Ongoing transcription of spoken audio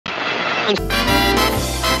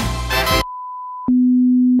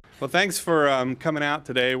Well, thanks for coming out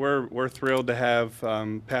today. We're thrilled to have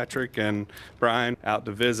Patrick and Brian out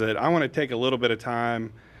to visit. I want to take a little bit of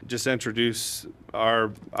time, just introduce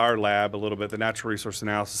our lab a little bit, the Natural Resource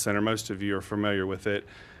Analysis Center. Most of you are familiar with it.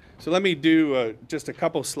 So let me do just a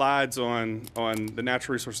couple slides on the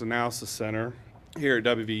Natural Resource Analysis Center here at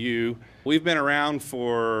WVU. We've been around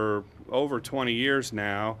for over 20 years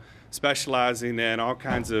now, specializing in all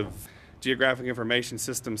kinds of geographic information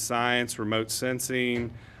system science, remote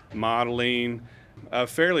sensing, modeling, a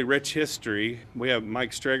fairly rich history. We have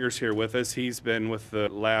Mike Stragers here with us. He's been with the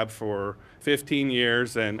lab for 15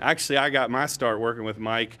 years, and actually I got my start working with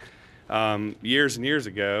Mike years and years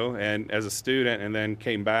ago, and as a student, and then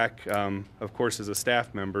came back, of course, as a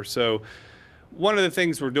staff member. So one of the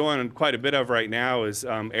things we're doing quite a bit of right now is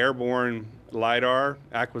airborne LiDAR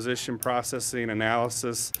acquisition, processing,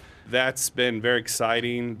 analysis. That's been very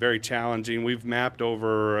exciting, very challenging. We've mapped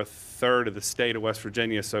over a third of the state of West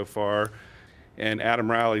Virginia so far, and Adam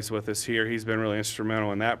Rowley's with us here. He's been really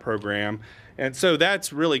instrumental in that program. And so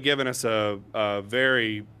that's really given us a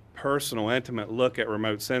very personal, intimate look at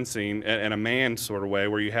remote sensing in a manned sort of way,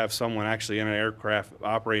 where you have someone actually in an aircraft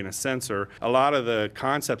operating a sensor. A lot of the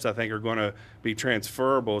concepts, I think, are going to be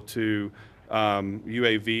transferable to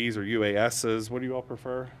UAVs or UASs. What do you all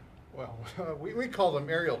prefer? Well, we call them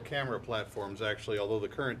aerial camera platforms, actually, although the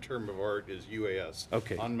current term of art is UAS,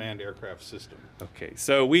 okay. Unmanned Aircraft System. Okay,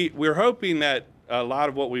 so we're hoping that a lot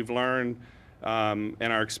of what we've learned and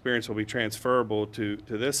our experience will be transferable to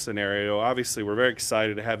this scenario. Obviously, we're very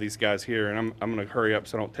excited to have these guys here, and I'm going to hurry up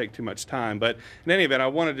so I don't take too much time. But in any event, I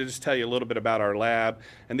wanted to just tell you a little bit about our lab,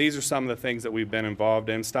 and these are some of the things that we've been involved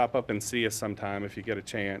in. Stop up and see us sometime if you get a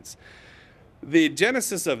chance. The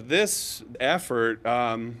genesis of this effort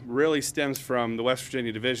really stems from the West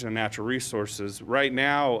Virginia Division of Natural Resources. Right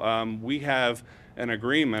now, we have an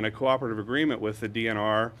agreement, a cooperative agreement with the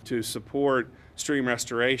DNR to support stream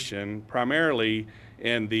restoration, primarily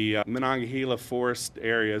in the Monongahela forest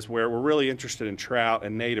areas where we're really interested in trout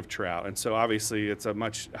and native trout. And so obviously it's a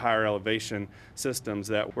much higher elevation systems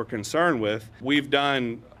that we're concerned with. We've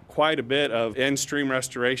done quite a bit of in-stream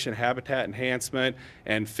restoration, habitat enhancement,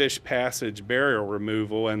 and fish passage barrier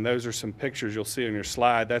removal, and those are some pictures you'll see on your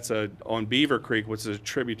slide. That's on Beaver Creek, which is a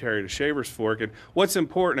tributary to Shavers Fork. And what's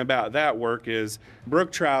important about that work is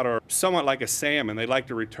brook trout are somewhat like a salmon. They like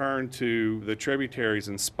to return to the tributaries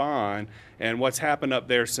and spawn, and what's happened up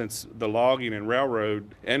there since the logging and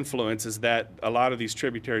railroad influence is that a lot of these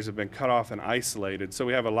tributaries have been cut off and isolated. So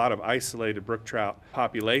we have a lot of isolated brook trout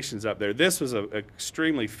populations up there. This was an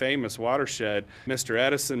extremely famous watershed. Mr.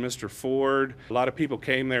 Edison, Mr. Ford, a lot of people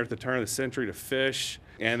came there at the turn of the century to fish,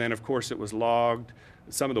 and then of course it was logged.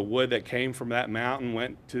 Some of the wood that came from that mountain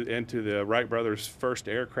went into the Wright brothers' first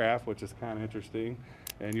aircraft, which is kind of interesting,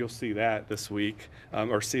 and you'll see that this week,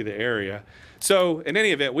 or see the area. So in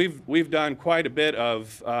any event, we've done quite a bit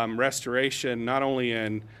of restoration, not only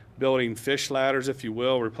in building fish ladders, if you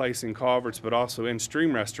will, replacing culverts, but also in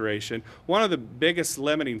stream restoration. One of the biggest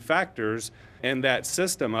limiting factors in that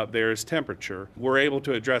system up there is temperature. We're able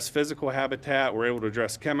to address physical habitat, we're able to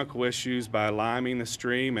address chemical issues by liming the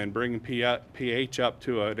stream and bringing pH up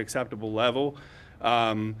to an acceptable level.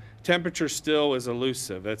 Temperature still is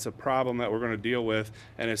elusive. That's a problem that we're going to deal with,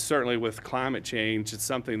 and it's certainly with climate change, it's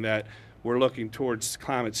something that we're looking towards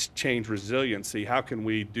climate change resiliency. How can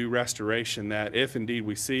we do restoration that if indeed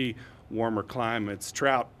we see warmer climates?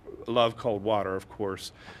 Trout love cold water, of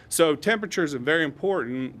course. So temperatures are very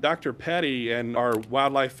important. Dr. Petty and our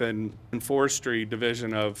Wildlife and Forestry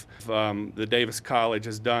Division of the Davis College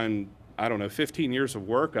has done, I don't know, 15 years of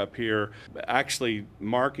work up here actually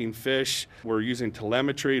marking fish. We're using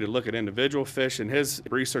telemetry to look at individual fish, and his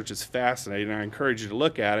research is fascinating. I encourage you to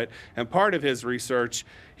look at it. And part of his research,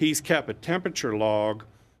 he's kept a temperature log,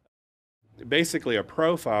 basically a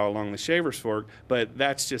profile along the Shavers Fork, but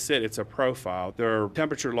that's just it, it's a profile. There are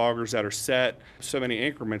temperature loggers that are set so many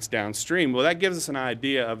increments downstream. Well, that gives us an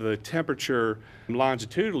idea of the temperature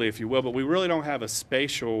longitudinally, if you will, but we really don't have a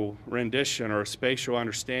spatial rendition or a spatial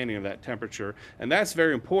understanding of that temperature. And that's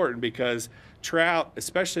very important because trout,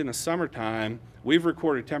 especially in the summertime, we've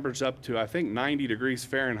recorded temperatures up to, I think, 90 degrees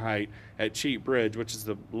Fahrenheit at Cheat Bridge, which is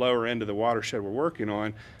the lower end of the watershed we're working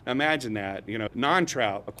on. Now imagine that, you know,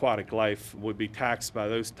 non-trout aquatic life would be taxed by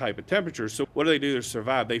those type of temperatures. So what do they do to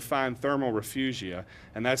survive? They find thermal refugia,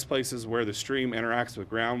 and that's places where the stream interacts with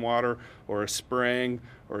groundwater or a spring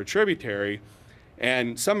or a tributary.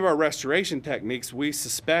 And some of our restoration techniques we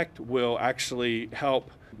suspect will actually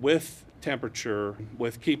help with temperature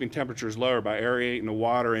with keeping temperatures lower by aerating the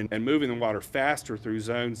water and moving the water faster through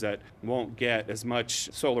zones that won't get as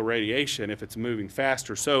much solar radiation if it's moving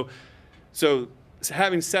faster. So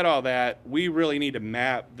having said all that, we really need to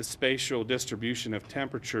map the spatial distribution of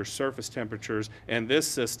temperatures, surface temperatures, in this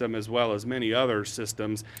system as well as many other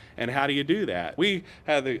systems. And how do you do that? We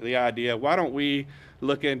had the idea, why don't we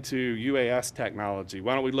look into UAS technology?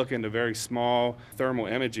 Why don't we look into very small thermal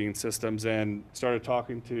imaging systems, and started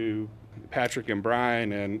talking to Patrick and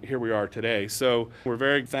Brian, and here we are today. So we're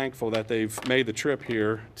very thankful that they've made the trip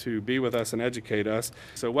here to be with us and educate us.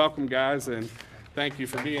 So welcome, guys, and thank you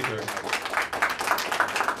for being here.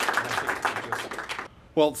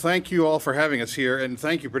 Well, thank you all for having us here, and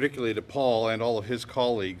thank you particularly to Paul and all of his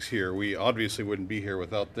colleagues here. We obviously wouldn't be here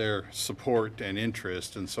without their support and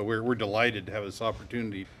interest, and so we're delighted to have this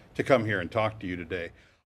opportunity to come here and talk to you today.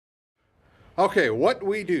 Okay, what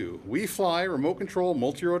we do. We fly remote control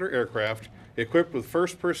multi-rotor aircraft equipped with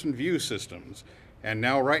first-person view systems. And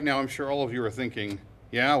right now, I'm sure all of you are thinking,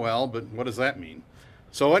 yeah, well, but what does that mean?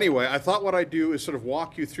 So anyway, I thought what I'd do is sort of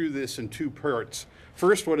walk you through this in two parts.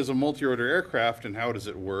 First, what is a multi-rotor aircraft and how does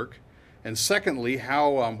it work? And secondly,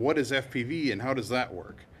 what is FPV and how does that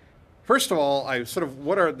work? First of all,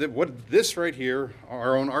 what this right here,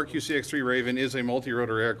 our own RQCX-3 Raven, is a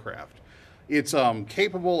multi-rotor aircraft. It's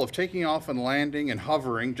capable of taking off and landing and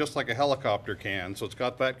hovering just like a helicopter can, so it's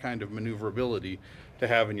got that kind of maneuverability to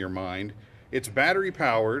have in your mind. It's battery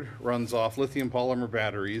powered, runs off lithium polymer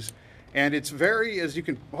batteries, and it's very, as you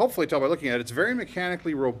can hopefully tell by looking at it, it's very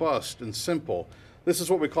mechanically robust and simple. This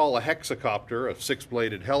is what we call a hexacopter, a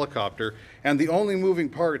six-bladed helicopter, and the only moving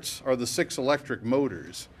parts are the 6 electric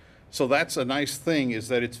motors. So that's a nice thing, is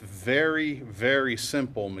that it's very, very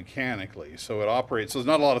simple mechanically. So it operates, so there's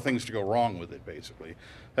not a lot of things to go wrong with it, basically.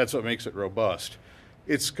 That's what makes it robust.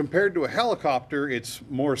 It's compared to a helicopter, it's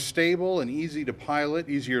more stable and easy to pilot,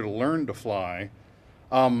 easier to learn to fly.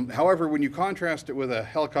 However, when you contrast it with a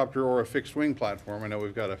helicopter or a fixed wing platform, I know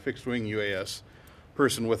we've got a fixed wing UAS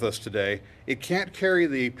person with us today, it can't carry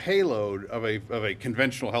the payload of a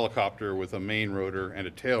conventional helicopter with a main rotor and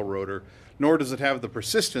a tail rotor, nor does it have the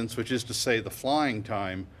persistence, which is to say the flying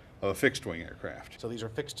time of a fixed wing aircraft. So these are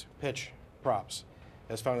fixed pitch props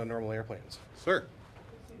as found on normal airplanes. Sir?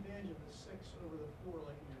 What's the advantage of the 6 over the 4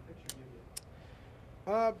 like in your picture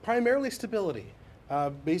video? Primarily stability.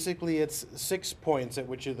 Basically it's 6 points at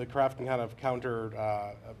which the craft can kind of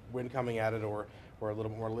counter wind coming at it, or a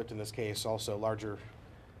little more lift in this case. Also larger,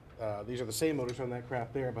 these are the same motors on that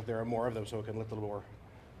craft there, but there are more of them, so it can lift a little more.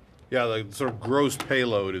 Yeah, the sort of gross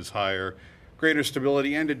payload is higher, greater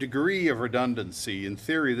stability, and a degree of redundancy. In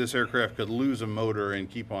theory, this aircraft could lose a motor and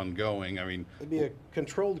keep on going. I mean, it'd be a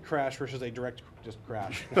controlled crash versus a direct just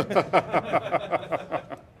crash.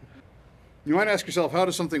 You might ask yourself, how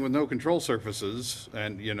does something with no control surfaces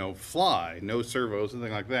and, fly, no servos,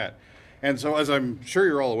 anything like that? And so, as I'm sure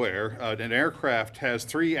you're all aware, an aircraft has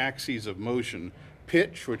 3 axes of motion: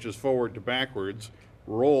 pitch, which is forward to backwards;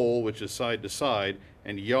 roll, which is side to side;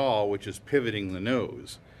 and yaw, which is pivoting the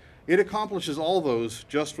nose. It accomplishes all those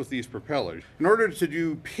just with these propellers. In order to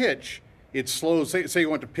do pitch, it slows, say you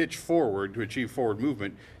want to pitch forward to achieve forward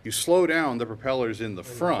movement, you slow down the propellers in the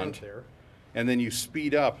front there, and then you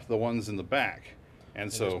speed up the ones in the back.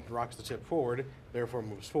 And so it rocks the ship forward, therefore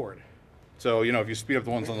moves forward. So, if you speed up the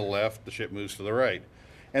ones on the left, the ship moves to the right.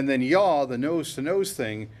 And then yaw, the nose-to-nose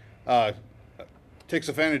thing, takes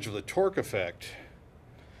advantage of the torque effect.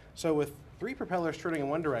 So with 3 propellers turning in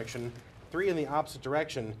one direction, 3 in the opposite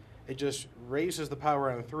direction, it just raises the power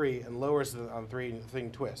on 3 and lowers it on 3, and the thing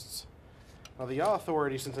twists. Now the yaw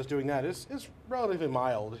authority, since it's doing that, is relatively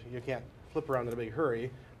mild. You can't flip around in a big hurry,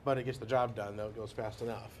 but it gets the job done, though it goes fast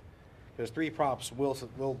enough. Because 3 props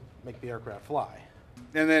will make the aircraft fly.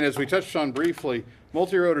 And then, as we touched on briefly,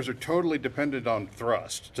 multirotors are totally dependent on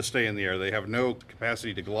thrust to stay in the air. They have no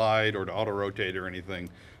capacity to glide or to auto-rotate or anything.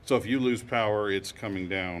 So if you lose power, it's coming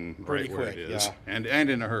down pretty right where quick, it is, yeah. and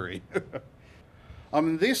in a hurry.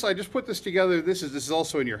 I just put this together. This is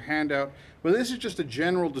also in your handout, but this is just a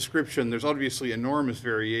general description. There's obviously enormous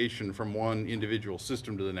variation from one individual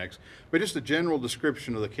system to the next, but just a general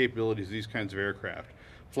description of the capabilities of these kinds of aircraft.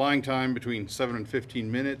 Flying time between 7 and 15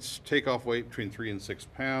 minutes, takeoff weight between 3 and 6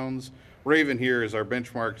 pounds. Raven here is our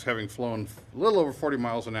benchmarks, having flown a little over 40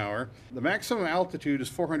 miles an hour. The maximum altitude is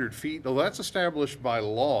 400 feet, though that's established by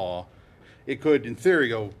law. It could, in theory,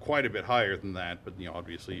 go quite a bit higher than that, but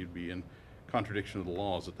obviously you'd be in contradiction of the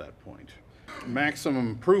laws at that point.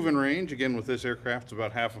 Maximum proven range, again with this aircraft, is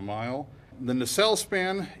about half a mile. The nacelle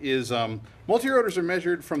span is, multirotors are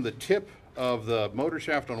measured from the tip of the motor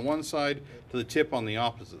shaft on one side to the tip on the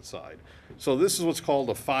opposite side. So this is what's called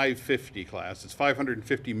a 550 class. It's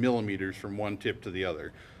 550 millimeters from one tip to the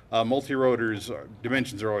other. Multirotors,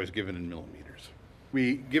 dimensions are always given in millimeters.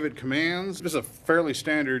 We give it commands. This is a fairly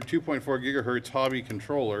standard 2.4 gigahertz hobby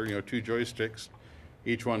controller, you know, 2 joysticks,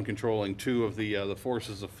 each one controlling 2 of the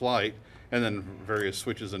forces of flight, and then various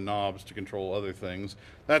switches and knobs to control other things.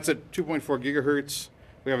 That's at 2.4 gigahertz.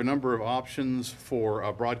 We have a number of options for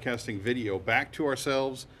broadcasting video back to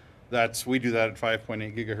ourselves. We do that at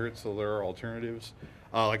 5.8 gigahertz, so there are alternatives.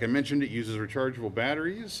 Like I mentioned, it uses rechargeable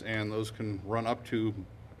batteries, and those can run up to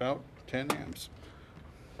about 10 amps.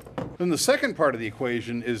 Then the second part of the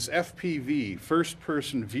equation is FPV,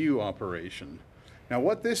 first-person view operation. Now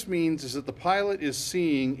what this means is that the pilot is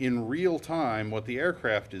seeing in real time what the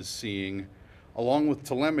aircraft is seeing along with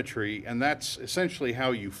telemetry, and that's essentially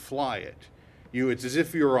how you fly it. It's as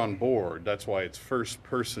if you're on board. That's why it's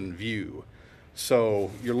first-person view. So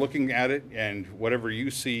you're looking at it, and whatever you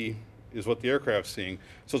see is what the aircraft's seeing.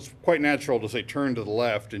 So it's quite natural to say turn to the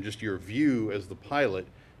left, and just your view as the pilot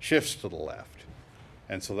shifts to the left.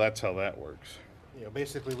 And so that's how that works. You know,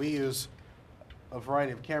 basically we use a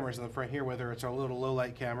variety of cameras in the front here, whether it's our little low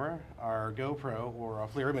light camera, our GoPro, or a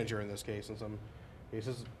FLIR imager in this case. In some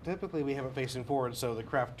cases, typically we have it facing forward, so the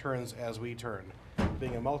craft turns as we turn.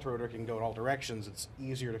 Being a multirotor can go in all directions, it's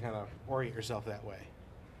easier to kind of orient yourself that way.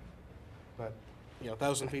 But, you know,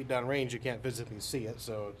 1,000 feet down range, you can't physically see it,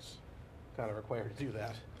 so it's kind of required to do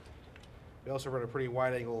that. We also run a pretty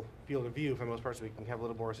wide angle field of view for the most part, so we can have a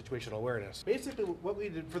little more situational awareness. Basically, what we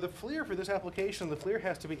did for the FLIR, for this application, the FLIR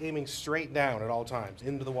has to be aiming straight down at all times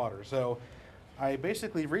into the water. So I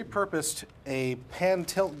basically repurposed a pan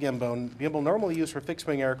tilt gimbal normally used for fixed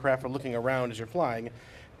wing aircraft for looking around as you're flying,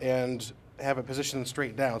 and have it positioned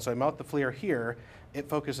straight down. So I mount the FLIR here, it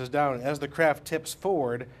focuses down, and as the craft tips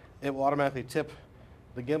forward, it will automatically tip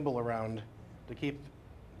the gimbal around to keep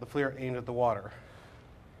the FLIR aimed at the water.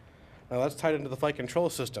 Now that's tied into the flight control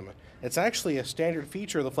system. It's actually a standard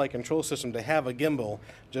feature of the flight control system to have a gimbal,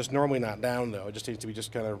 just normally not down though. It just needs to be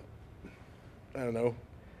just kind of, I don't know,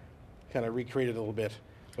 kind of recreated a little bit.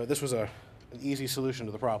 But this was an easy solution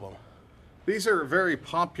to the problem. These are very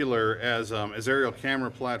popular as aerial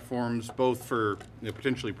camera platforms, both for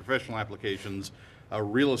potentially professional applications.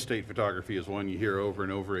 Real estate photography is one you hear over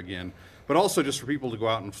and over again, but also just for people to go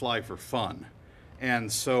out and fly for fun.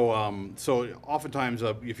 And so, so oftentimes,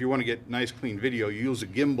 if you want to get nice, clean video, you use a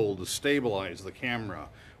gimbal to stabilize the camera.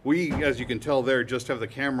 We, as you can tell there, just have the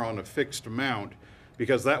camera on a fixed mount,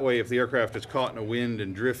 because that way, if the aircraft is caught in a wind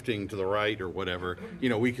and drifting to the right or whatever, you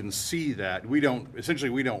know, we can see that.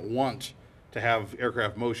 Essentially, we don't want to have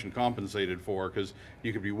aircraft motion compensated for, because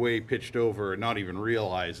you could be way pitched over and not even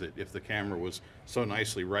realize it if the camera was so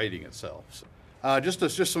nicely righting itself. So,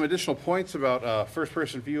 just some additional points about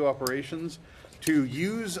first-person view operations. To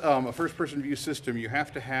use a first-person view system, you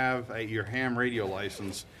have to have your ham radio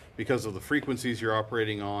license because of the frequencies you're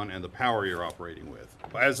operating on and the power you're operating with.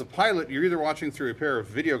 As a pilot, you're either watching through a pair of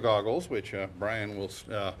video goggles, which Brian will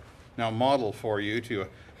now model for you.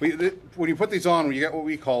 When you put these on, you get what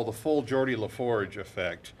we call the full Geordie LaForge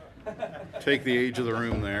effect. Take the age of the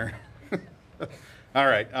room there. All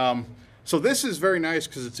right. So this is very nice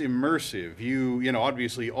because it's immersive. You know,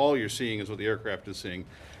 obviously all you're seeing is what the aircraft is seeing.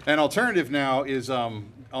 An alternative now is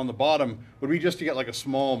on the bottom would be just to get like a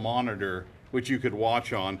small monitor which you could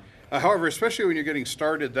watch on. However, especially when you're getting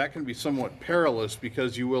started, that can be somewhat perilous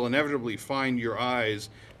because you will inevitably find your eyes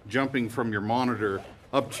jumping from your monitor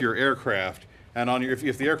up to your aircraft. And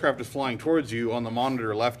if the aircraft is flying towards you, on the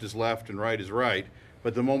monitor, left is left and right is right.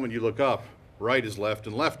 But the moment you look up, right is left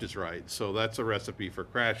and left is right. So that's a recipe for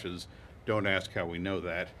crashes. Don't ask how we know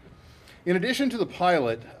that. In addition to the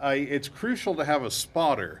pilot, it's crucial to have a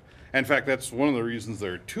spotter. In fact, that's one of the reasons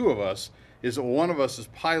there are 2 of us, is that one of us is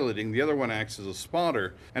piloting, the other one acts as a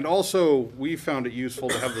spotter. And also, we found it useful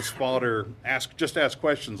to have the spotter ask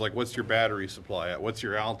questions like, what's your battery supply at? What's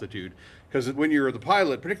your altitude? Because when you're the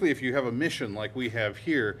pilot, particularly if you have a mission like we have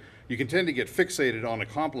here, you can tend to get fixated on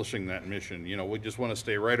accomplishing that mission. You know, we just want to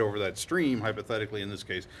stay right over that stream, hypothetically in this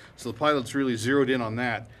case. So the pilot's really zeroed in on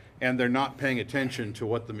that, and they're not paying attention to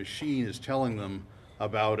what the machine is telling them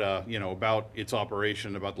about, you know, about its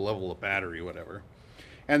operation, about the level of battery, whatever.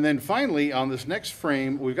 And then finally, on this next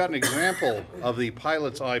frame, we've got an example of the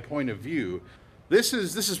pilot's eye point of view. This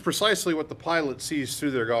is precisely what the pilot sees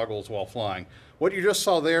through their goggles while flying. What you just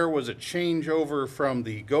saw there was a changeover from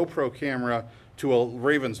the GoPro camera to a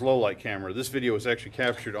Raven's low-light camera. This video was actually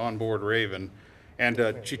captured on board Raven.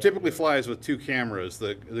 And she typically flies with 2 cameras.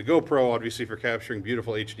 The GoPro, obviously, for capturing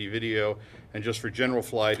beautiful HD video and just for general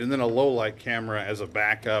flight, and then a low-light camera as a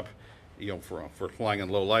backup for flying in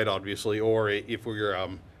low light, obviously, or if we're,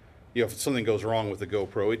 if something goes wrong with the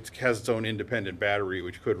GoPro, it has its own independent battery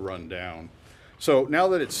which could run down. So now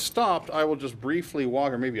that it's stopped, I will just briefly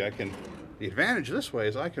walk, or maybe I can, the advantage this way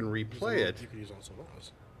is I can replay it. You could use also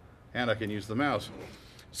mouse. And I can use the mouse.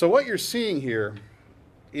 So what you're seeing here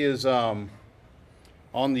is on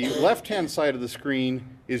the left-hand side of the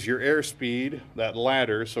screen is your airspeed, that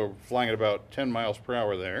ladder, so flying at about 10 miles per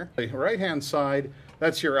hour there. The right-hand side,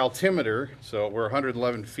 that's your altimeter, so we're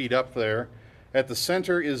 111 feet up there. At the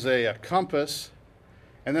center is a compass,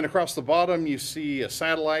 and then across the bottom you see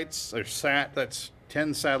satellites, or SAT, that's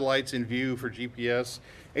 10 satellites in view for GPS.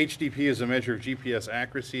 HDP is a measure of GPS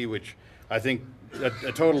accuracy, which I think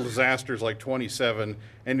a total disaster is like 27.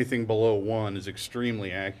 Anything below 1 is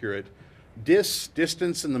extremely accurate.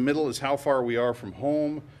 Distance in the middle is how far we are from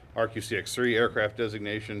home. RQCX3, aircraft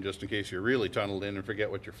designation, just in case you're really tunneled in and forget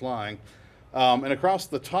what you're flying. And across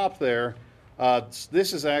the top there,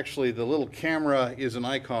 this is actually, the little camera is an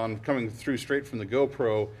icon coming through straight from the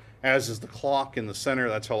GoPro, as is the clock in the center.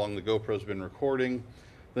 That's how long the GoPro's been recording.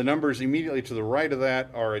 The numbers immediately to the right of that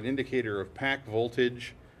are an indicator of pack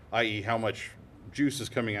voltage, i.e. how much juice is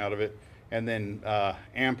coming out of it, and then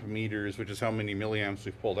amp meters, which is how many milliamps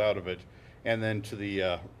we've pulled out of it, and then to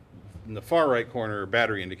the in the far right corner,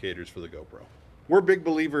 battery indicators for the GoPro. We're big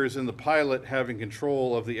believers in the pilot having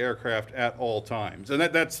control of the aircraft at all times, and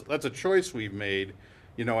that's a choice we've made,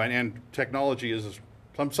 and technology is,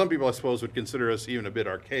 some people I suppose would consider us even a bit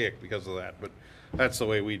archaic because of that, but that's the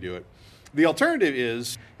way we do it. The alternative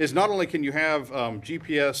is not only can you have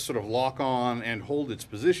GPS sort of lock on and hold its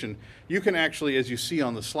position, you can actually, as you see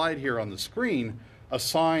on the slide here on the screen,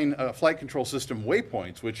 assign a flight control system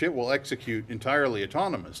waypoints, which it will execute entirely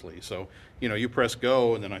autonomously. So, you press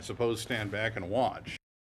go and then I suppose stand back and watch.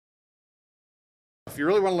 If you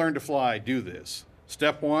really want to learn to fly, do this.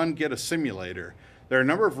 Step 1, get a simulator. There are a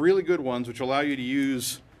number of really good ones which allow you to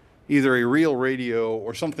use either a real radio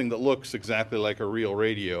or something that looks exactly like a real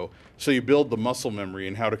radio, so you build the muscle memory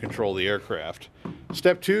in how to control the aircraft.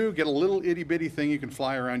 Step 2, get a little itty-bitty thing you can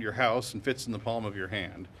fly around your house and fits in the palm of your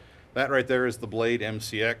hand. That right there is the Blade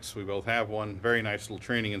MCX. We both have one. Very nice little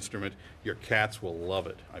training instrument. Your cats will love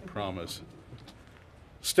it, I promise.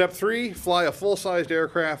 Step 3, fly a full-sized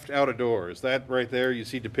aircraft out of doors. That right there you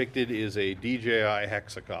see depicted is a DJI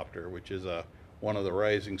hexacopter, which is one of the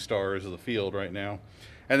rising stars of the field right now.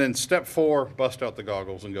 And then step 4, bust out the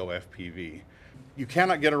goggles and go FPV. You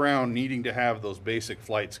cannot get around needing to have those basic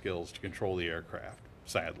flight skills to control the aircraft,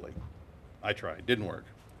 sadly. I tried, didn't work.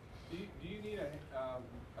 Do you need a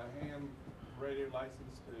ham radio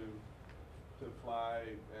license to fly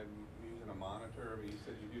and using a monitor? I mean, you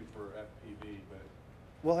said you do for FPV, but...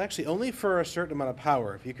 Well, actually, only for a certain amount of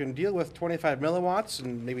power. If you can deal with 25 milliwatts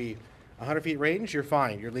and maybe 100 feet range, you're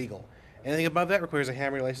fine, you're legal. Anything above that requires a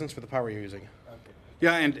ham radio license for the power you're using.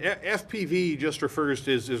 Yeah, and FPV just refers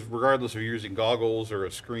to is regardless of you're using goggles or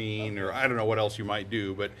a screen or I don't know what else you might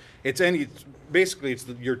do, but basically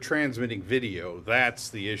you're transmitting video. That's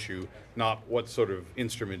the issue, not what sort of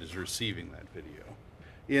instrument is receiving that video.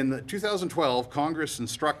 In 2012, Congress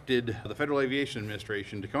instructed the Federal Aviation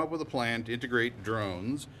Administration to come up with a plan to integrate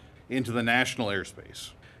drones into the national airspace.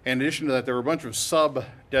 And in addition to that, there were a bunch of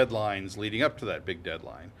sub-deadlines leading up to that big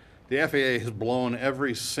deadline. The FAA has blown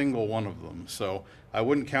every single one of them, so I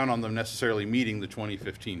wouldn't count on them necessarily meeting the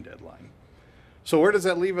 2015 deadline. So where does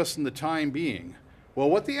that leave us in the time being? Well,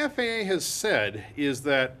 what the FAA has said is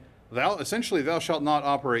that essentially thou shalt not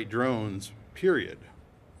operate drones, period.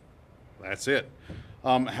 That's it.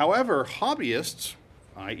 However, hobbyists,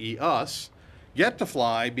 i.e. us, get to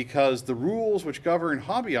fly because the rules which govern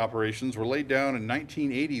hobby operations were laid down in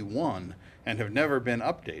 1981 and have never been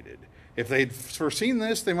updated. If they'd foreseen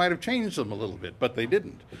this, they might have changed them a little bit, but they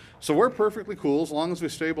didn't. So we're perfectly cool as long as we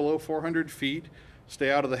stay below 400 feet,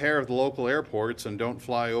 stay out of the hair of the local airports, and don't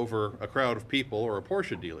fly over a crowd of people or a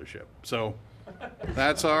Porsche dealership. So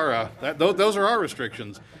that's those are our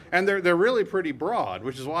restrictions. And they're really pretty broad,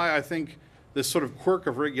 which is why I think this sort of quirk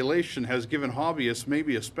of regulation has given hobbyists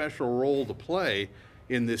maybe a special role to play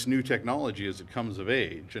in this new technology as it comes of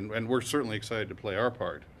age. And we're certainly excited to play our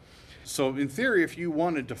part. So in theory, if you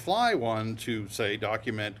wanted to fly one to, say,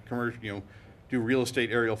 document commercial, do real estate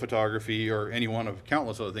aerial photography or any one of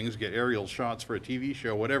countless other things, get aerial shots for a TV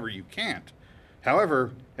show, whatever, you can't.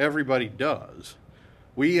 However, everybody does.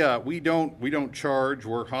 We don't charge.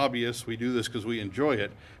 We're hobbyists. We do this because we enjoy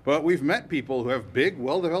it. But we've met people who have big,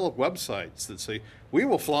 well-developed websites that say, we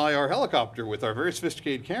will fly our helicopter with our very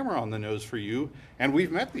sophisticated camera on the nose for you. And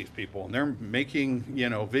we've met these people, and they're making,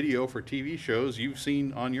 video for TV shows you've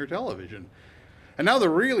seen on your television. And now the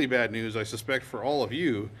really bad news, I suspect, for all of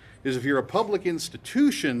you, is if you're a public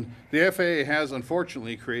institution, the FAA has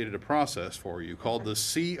unfortunately created a process for you called the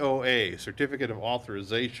COA, Certificate of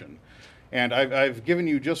Authorization. And I've given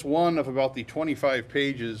you just one of about the 25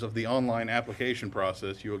 pages of the online application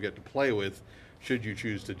process you will get to play with should you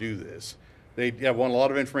choose to do this. They want a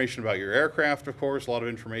lot of information about your aircraft, of course, a lot of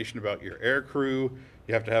information about your air crew.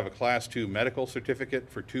 You have to have a Class 2 medical certificate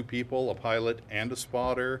for 2 people, a pilot and a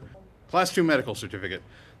spotter. Class 2 medical certificate.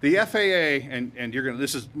 The FAA, and you're gonna,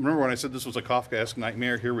 remember when I said this was a Kafkaesque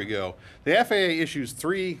nightmare? Here we go. The FAA issues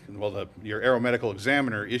your aeromedical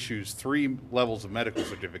examiner issues 3 levels of medical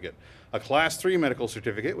certificate. A Class 3 medical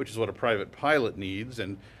certificate, which is what a private pilot needs,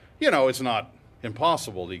 and it's not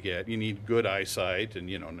impossible to get. You need good eyesight, and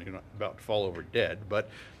you're not about to fall over dead. But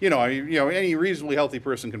any reasonably healthy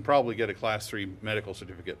person can probably get a Class 3 medical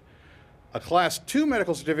certificate. A Class 2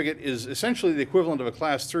 medical certificate is essentially the equivalent of a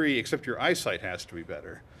Class 3, except your eyesight has to be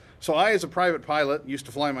better. So I, as a private pilot, used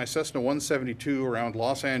to fly my Cessna 172 around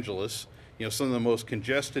Los Angeles, some of the most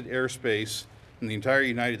congested airspace in the entire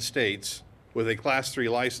United States, with a Class 3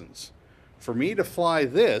 license. For me to fly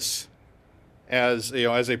this as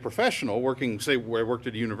a professional working, say where I worked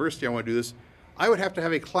at a university, I want to do this, I would have to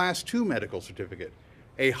have a Class 2 medical certificate,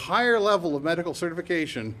 a higher level of medical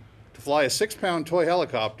certification to fly a 6-pound toy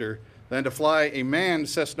helicopter than to fly a manned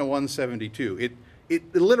Cessna 172.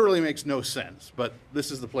 It literally makes no sense, but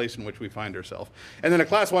this is the place in which we find ourselves. And then a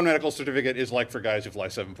Class 1 medical certificate is like for guys who fly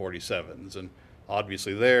 747s, and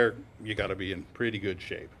obviously there you got to be in pretty good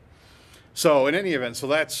shape. So in any event,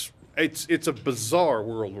 it's a bizarre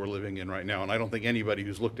world we're living in right now, and I don't think anybody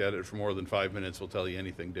who's looked at it for more than 5 minutes will tell you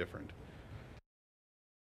anything different.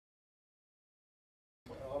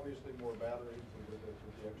 Obviously more batteries with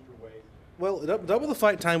the extra weight. Well, double the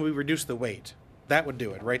flight time, we reduce the weight. That would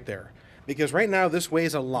do it right there. Because right now this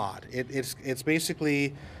weighs a lot. It's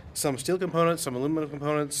basically some steel components, some aluminum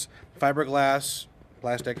components, fiberglass,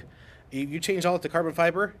 plastic. You change all it to carbon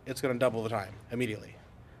fiber, it's going to double the time immediately.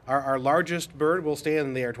 Our largest bird will stay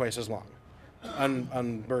in the air twice as long,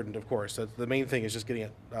 unburdened, of course. That's the main thing, is just getting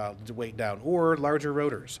it weight down. Or larger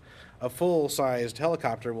rotors. A full-sized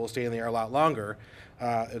helicopter will stay in the air a lot longer.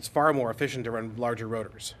 It's far more efficient to run larger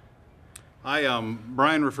rotors.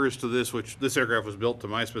 Brian refers to this aircraft was built to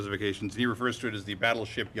my specifications. He refers to it as the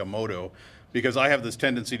battleship Yamato, because I have this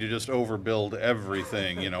tendency to just overbuild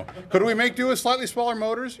everything, Could we make do with slightly smaller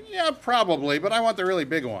motors? Yeah, probably, but I want the really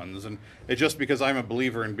big ones. And it's just because I'm a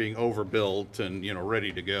believer in being overbuilt and,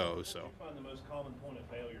 ready to go, so. What do you find the most common point of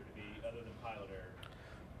failure to be, other than pilot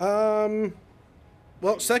error?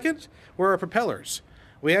 Well, second were our propellers.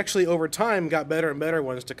 We actually, over time, got better and better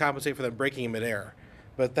ones to compensate for them breaking in midair.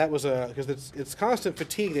 But that was because it's constant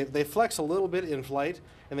fatigue. They flex a little bit in flight,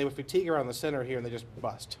 and they would fatigue around the center here, and they just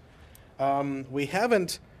bust. We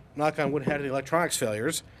haven't, knock on wood, had any electronics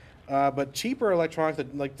failures, but cheaper electronics,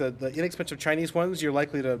 like the inexpensive Chinese ones, you're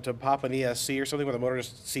likely to pop an ESC or something where the motor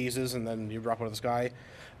just seizes and then you drop into the sky.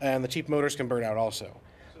 And the cheap motors can burn out also.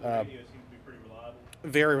 So the radio seems to be pretty reliable?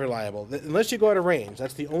 Very reliable. Unless you go out of range.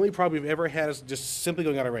 That's the only problem we've ever had, is just simply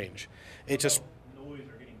going out of range. It just... noise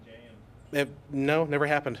or getting jammed? No, never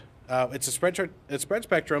happened. It's a spread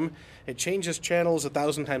spectrum. It changes channels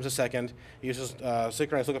 1,000 times a second. It uses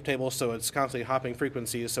synchronized lookup tables, so it's constantly hopping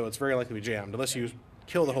frequencies, so it's very likely to be jammed, unless you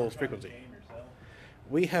kill the whole frequency. Jam yourself?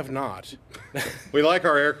 We have not. We like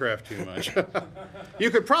our aircraft too much. You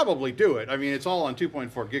could probably do it. I mean, it's all on 2.4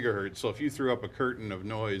 gigahertz, so if you threw up a curtain of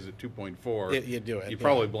noise at 2.4, You'd do it. you'd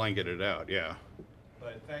probably blanket it out, yeah.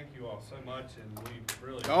 But thank you all so much, and we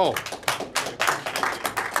really, Oh. really appreciate you.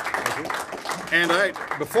 And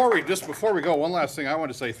before we go, one last thing I want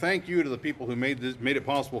to say thank you to the people who made it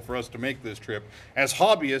possible for us to make this trip. As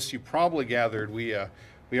hobbyists, you probably gathered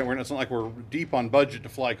it's not like we're deep on budget to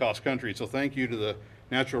fly cross country. So thank you to the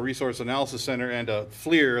Natural Resource Analysis Center and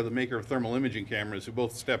FLIR, the maker of thermal imaging cameras, who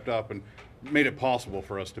both stepped up and made it possible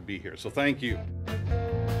for us to be here. So thank you.